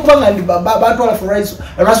mpambiddwa nyinza okuba nga batwala for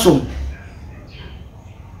ransom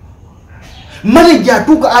manager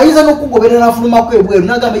atuuka ayinza n'okugoberera n'afulumako ebweru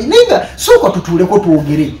n'agamba naye sooka tutuuleko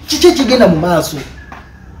twogere kiki ekigenda mu maaso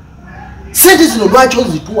sente zino lwaki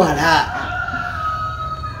ozitwala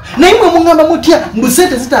naye mwe muŋŋamba mutya mbu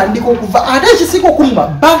sente zitandika okuva ate ekisinga okumuma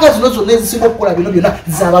banka zino zonna ezisinga okukola bino byonna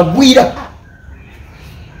zabagwira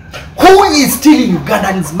who is stealing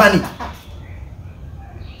Ugandans money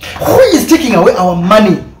who is taking away our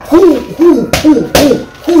money who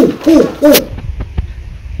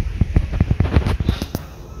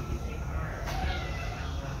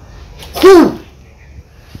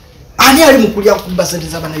ani ali mukulya kubba sente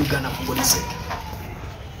z'abannayuganda kugula sente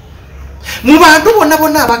mu bantu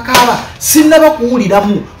bonna abakaaba sinnaba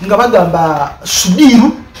kuwuliramu nga bagamba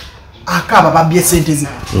Sudiru akaaba babbye sente ze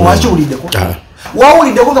owakiwuliddeko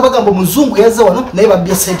wawuliddeko nga bagamba omuzungu yazze wano naye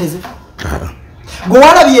babbye sente ze gwe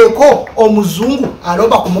walabyeko omuzungu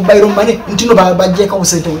aloba ku mobile money nti no bajjeeko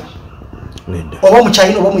sente we oba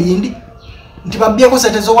muchina oba muyindi nti babbyeko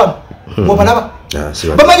sente zo wano ngobalaba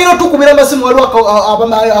bamanyira tukubira amasimu waliwo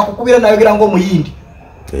akukubira nayogera ng'omuyindi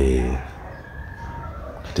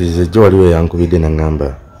tizejjo waliwo yankubidde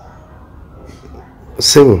nangamba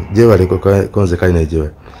sebo gyebaleko konze kali nejewa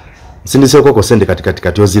nsindiseeko sente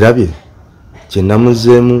kati ozirabye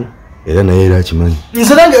kyenamuzeemu era naye era akimanyi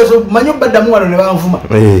nze nange manyi obaddamu wano ne banvuma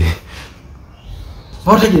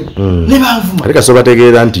bategedde ne banvuma ate kaso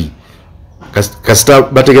bategeera nti kasita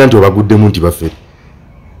bategeera nti obaguddemu nti baffe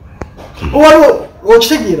waliwo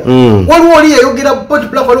okitegeera waliwo oli yayogera point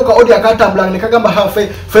blank waliwo ka audio akatambula ne kagamba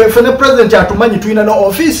fe ne president atumanyi tulina no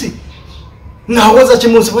office ng'awoza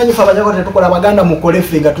kimunsi manyi fe abanyako tetukola abaganda mukole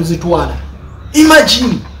ffe nga tuzitwala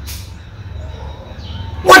imagine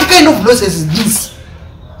what kind of nonsense is this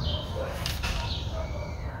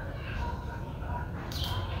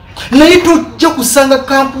naye tujja kusanga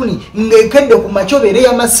kampuni ng'ekedde ku makyobere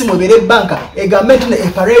y'amasimu ebere banka egambe nti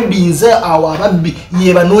eparedinze awo ababbi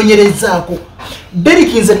yebanoonyerezaako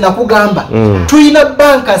Nekiriza nakugamba tulina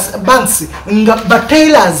banks nga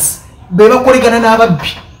batailors be bakolegana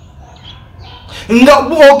n'ababbi nga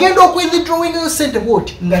ogenda okwithdrawing sente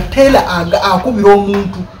bwoti nga tailor akubira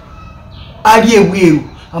omuntu ali ebweru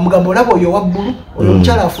amugamba olaba oyo wabbulu oyo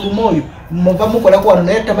omukyala afuluma oyo muva mukolako wano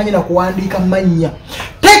naye tamanyi nakuwandiika mannya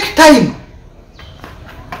take time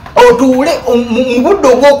otuule mu budde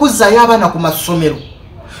obw'okuzzayo abaana ku masomero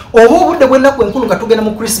oba obudde bw'ennaku enkulu nga tugenda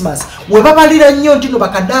mu Christmas we babalira nnyo nti no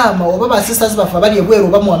bakadaama oba basisters baffe abali ebweru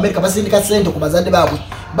oba mu America basindika sente ku bazadde baabwe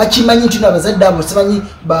bakimanyi nti no abazadde abo simanyi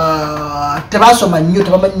tebasoma nnyo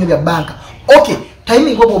tebamanyi nnyo bya banka okay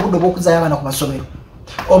timing oba obudde obw'okuzzayo abaana ku masomero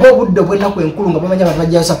oba obudde bw'ennaku enkulu nga bamanyi abantu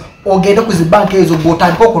bajjasa ogenda ku zi banka ezo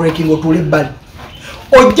bw'otandika okurekinga otuule ebbali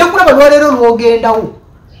ojja kulaba lwaleero lwogendawo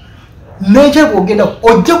n'enkya bw'ogendawo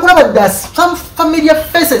ojja kulaba some familiar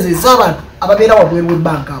faces ez'abantu ababeera wabweru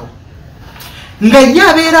w'ebbanka awo nga ye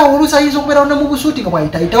abeerawo oluusi ayinza okubeerawo ne mu busuuti nga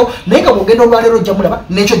bwayitayitawo naye nga bw'ogenda olwaleero ojja mulaba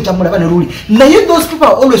n'ekyo ojja mulaba ne luli naye those people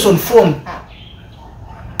are always on phone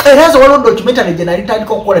era zo waliwo documentary gye nali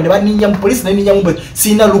tandika okukola ne baninnya mu polisi neninyamu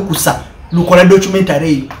siina lukusa lukola documentary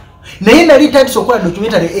eyo naye nali tandisa okukola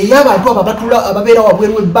documentary ey'abantu abo abatula ababeera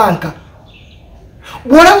wabweru w'ebbanka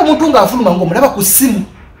bw'olaba omuntu ng'afuluma ng'omulaba ku ssimu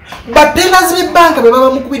batelazi b'ebbanka be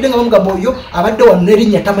baba mukubidde nga bamugamba oyo abadde wano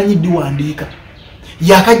n'erinnya tamanyi ddiwandiika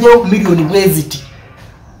yakajjawo ku miliyoni bweziti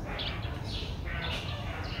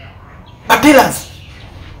batelazi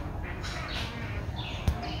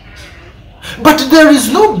but there is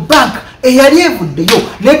no bank eyali evuddeyo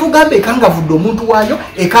netugamba ekangavudde omuntu waayo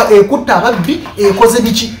ekutta ababbi ekoze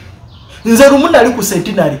biki nze lumu nali ku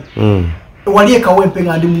centenary wali ekawempe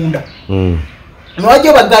nga ndi munda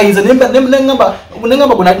nwaje bagayiza nengamba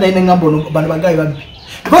gona na nengamba ono bano bagayi babbi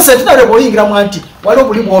because Sente nale boyingira mu anti wali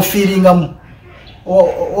obuli bwo feelinga mu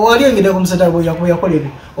wali ngende ku Sente nale yakolebe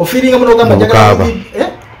o feelinga mu nogamba jagala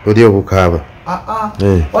oli obukaba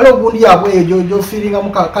wali ogundi yabwe jo feelinga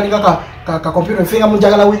mu kalinga ka computer feelinga mu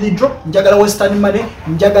jagala withdraw njagala western money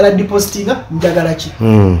njagala depositinga njagala ki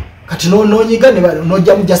kati no nyiga no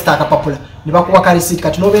jam just akapapula ne bakuwa ka receipt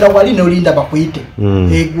kati no bera wali ne olinda bakuyite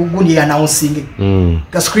gundi ya announcing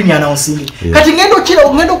ka screen ya announcing kati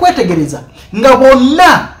ngendo kwetegereza nga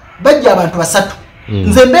bonna bajja abantu basatu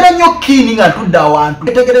nze mbera nnyo kini nga tudda awantu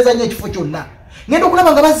kwetegereza nnyo ekifo kyonna ngendo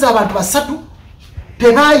kulaba nga bazza abantu basatu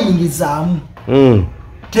tebayingizaamu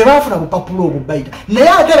tebafuna bupapula obubayita naye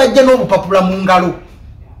ate bajja n'obupapula mu ngalo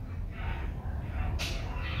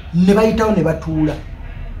ne bayitawo ne batuula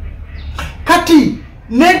kati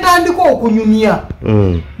netandika okunyumya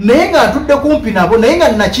naye nga atudde kumpi nabo naye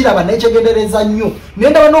nga nakiraba nekyegendereza nnyo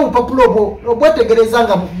nendaba n'obupapula obwetegereza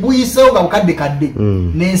nga buyiseewo nga bukadde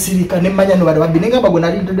nensirika nemmanya no bano babbi nengamba gwe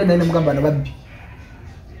nali ntudde naye nemugamba bano babbi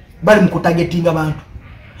bali mukutagetinga bantu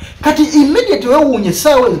kati immediate wewuunye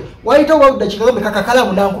essaawa ezo wayitawo wawuddakiika gambe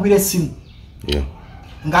kakakalamu nankubira essimu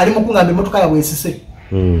ng'ali mukungamba emmotoka yabwe esise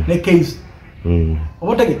ne case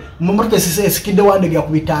obotege mmotoka esise esikidde wandege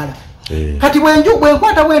yakubitaala kati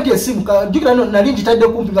bwenkwata bwenti esimu jukira nali ntitadde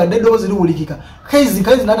kumpi nga eddoboozi liwulikika case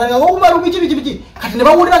natanga Umar biki kati ne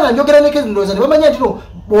bawulira nga njogera ne case ndowooza ne bamanya nti no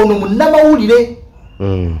ono munnamawulire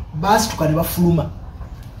baasituka ne bafuluma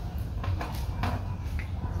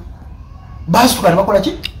ne bakola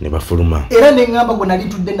ki ne bafuluma era neŋŋamba gwe nali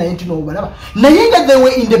ntudde naye nti noobalaba naye nga they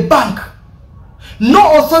were in the bank no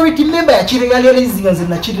authority member yakirealizinga nze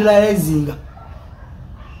nakirealizinga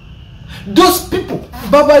those people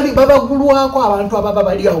babagulwako abantu ababa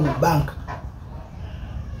bali awo mu bank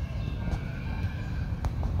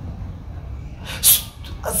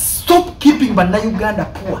stop keeping Bannayuganda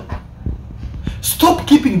poor, stop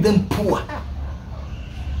keeping them poor.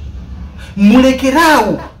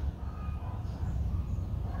 Mulekerawo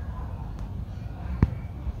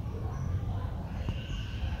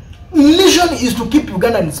mission is to keep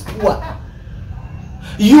Ugandans poor.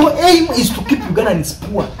 Your aim is to keep Ugandans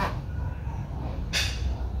poor.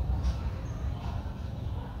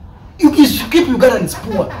 You is to keep Ugandans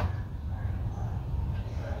poor.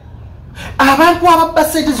 Abantu ababba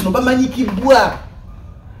sente zino bamanyikibwa.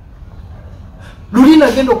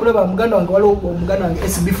 Lulina gendo okulaba muganda wange waliwo omuganda wange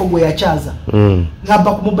SB4 gwe yakyaza.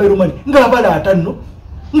 Ngamba ku mobile money. Ngabala atano.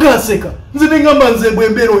 Ngaseka. Nze nengamba nze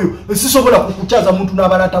bwembero oyo sisobola kukukyaza muntu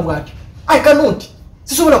n'abalata bwati. I cannot.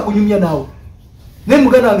 Sisobola kunyumya nawe. Ne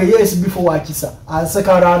muganda wange SB4 wakisa.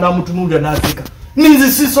 Aseka rana mutunulira n'aseka.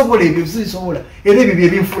 Ninze sisobola ebyo sisobola. Era ebyo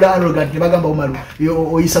byebinfula arrogant bagamba Umaru.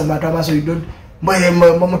 Oyisa mata amaso you don't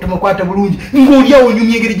mutuma kwata bulungi ngulya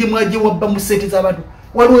onyumye ngeri gye mwaje wabba mu sente z'abantu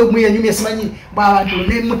waliwo mwe yanyumye simanyi abantu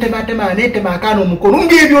ne mutematema netema akano omukono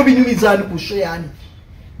ng'ebyo binyumizani ku show yani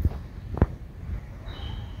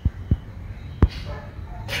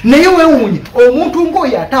naye wewunye omuntu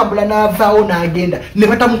ngoyo atambula n'avaawo n'agenda ne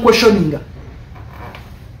batamu questioninga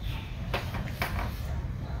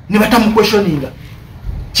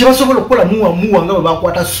kibasobola okukola muwa nga bwe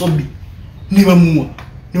bakwata sobi ne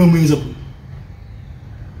bamuyinza po.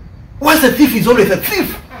 Once a thief is always a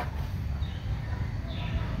thief.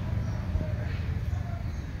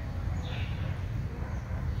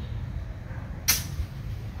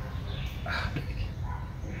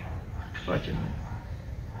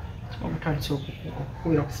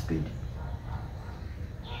 Speed.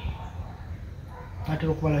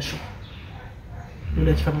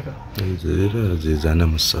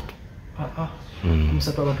 musatu.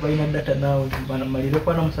 Musatu abantu balina data nawe malire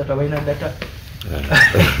kwana musatu balina data.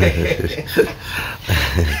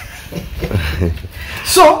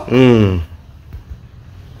 So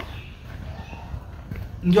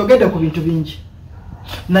njogedde ku bintu bingi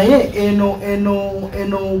naye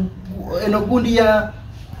eno gundi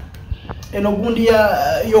ya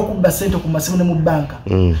yokubba sente ku masimu ne mu banka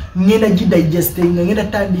ngenda gidigestinga ngenda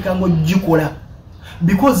tandika ngo gikola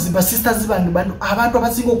because ba sisters bange bantu abantu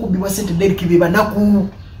abasinga okubbibwa sente deriki bebanaku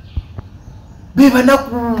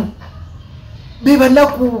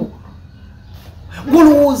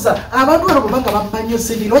guluza abantu abo banga bapanyo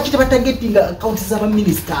sente lwaki tebatagatinga accounts za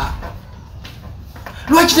minister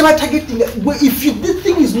lwaki tebatagatinga if this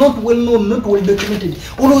thing is not well known, not well documented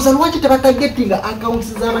oloza lwaki tebatagatinga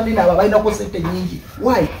accounts za banene aba balina ko sente nyingi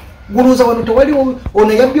why guluza wano tewali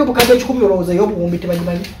ono yabyo bukadde 10 oloza yobuwumbi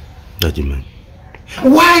tebajimanyi ndajimanyi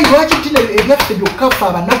why lwaki tina ebyaffe byokafa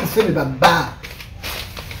abanaku febe babba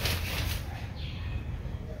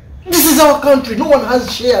This is our country. No one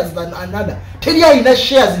has shares than another. Teri alina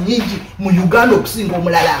shares nyingi mu Uganda okusinga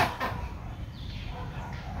omulala.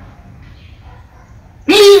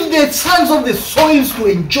 Leave the sons of the soils to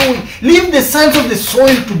enjoy. Leave the sons of the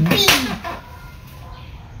soil to be.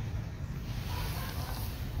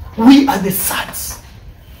 We are the sons.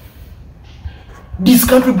 This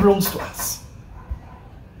country belongs to us.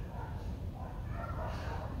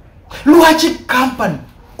 Lwaki company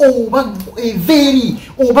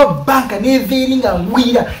oba banka neveri nga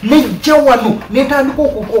ngwira nejja wano netandika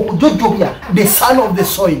okujojjobya the son of the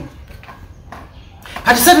soil.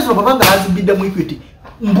 Kati sente zino babanga bazibidde mu Equity.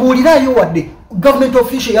 Mbuulirayo wadde government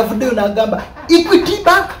official yavuddeyo n'agamba Equity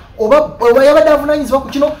Bank oba yabadde avunanyizibwa ku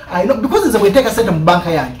kino because nze bweteeka sente mu banka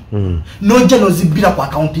yange nojja nozibbira ku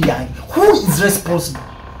akawunti yange. Who is responsible?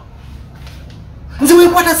 Nze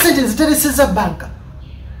weekwata sente nzitereseza banka.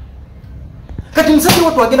 Kati msajja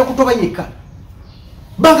watu wagenda kutoba yeka.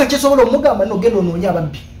 Banka kyesobola omugamba nogenda onoonya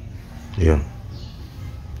ababbi. Yeah.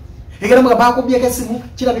 Egera mga bakubye kesimu,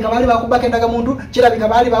 kirabika bali bakubaka endaga muntu, kirabika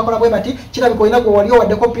bali bakola bwe bati, kirabika oyina gwe waliyo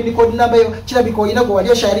wadde pin code number yo, kirabika oyina gwe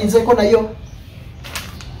waliyo sharinzeko nayo.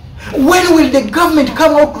 When will the government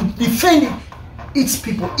come out to defend its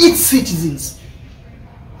people, its citizens?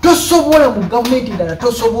 Tosobola mu government ndala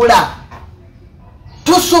tosobola.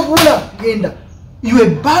 Tosobola genda. You a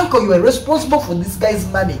banker, you are responsible for this guy's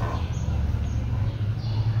money.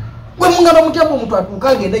 When mungaba mutyambo omuntu atuuka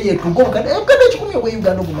agenda yeetuuka obukadde ekikumi obwe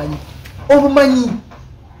Uganda obumanyi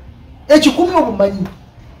ekikumi obumanyi.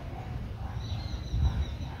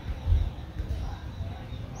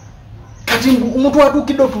 Kati omuntu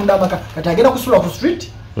atuukidde otunda amaka kati agenda kusula ku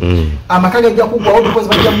street amaka gajja kugwawo because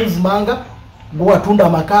bajja muvumanga gwe watunda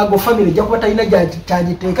amaka go family ejja kuba talina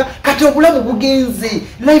kyagiteeka kati obulamu bugenze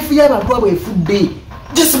life y'abantu abo efudde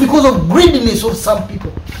just because of greediness of some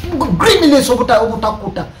people, greediness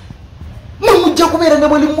obutakuta. Mujja kubeera ne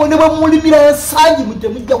bwemulimira ensangi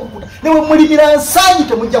temujja kukuta, ne bwemulimira ensangi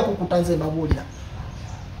temujja kukuta. Nze mbabuulira,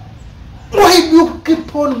 why do you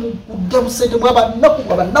keep on mukudda musente mwabanaku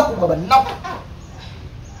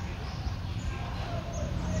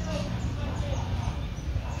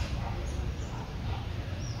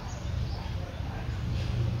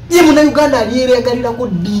ye muna Uganda aliyereagalirako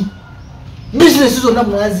ddi business zonna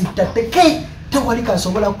mwazita teke tewali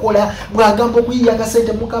kasobola kukola mwagamba okuyiya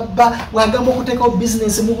akasente mukabba mwagamba okuteekawo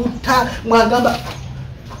business mu butta mwagamba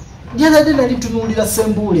jadade nali tunuulira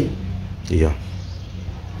Sembule. Yeah.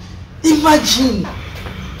 Imagine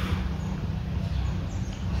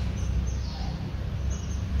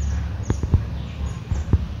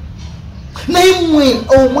namwe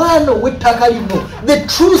omwana w'ettaka lino, the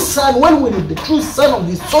true son, when will the true son of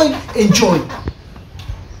the soil enjoy?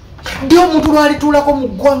 Ndio omuntu lwalituulako mu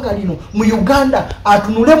ggwanga lino mu Uganda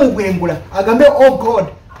atunule mu bwengula agambe oh God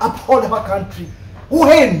uphold our country.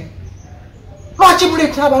 When? Lwaki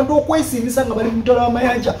muleetera abantu okwesiimisa nga bali mu mutala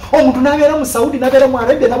w'amayanja? Omuntu n'abeera mu Saudi, n'abeera mu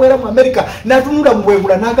Arabia, n'abeera mu America, n'atunula mu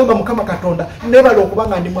bwengula n'agamba Mukama Katonda nebala okuba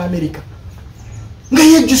nga ndi mu America nga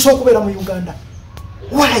yejjusa okubeera mu Uganda.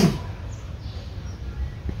 Why?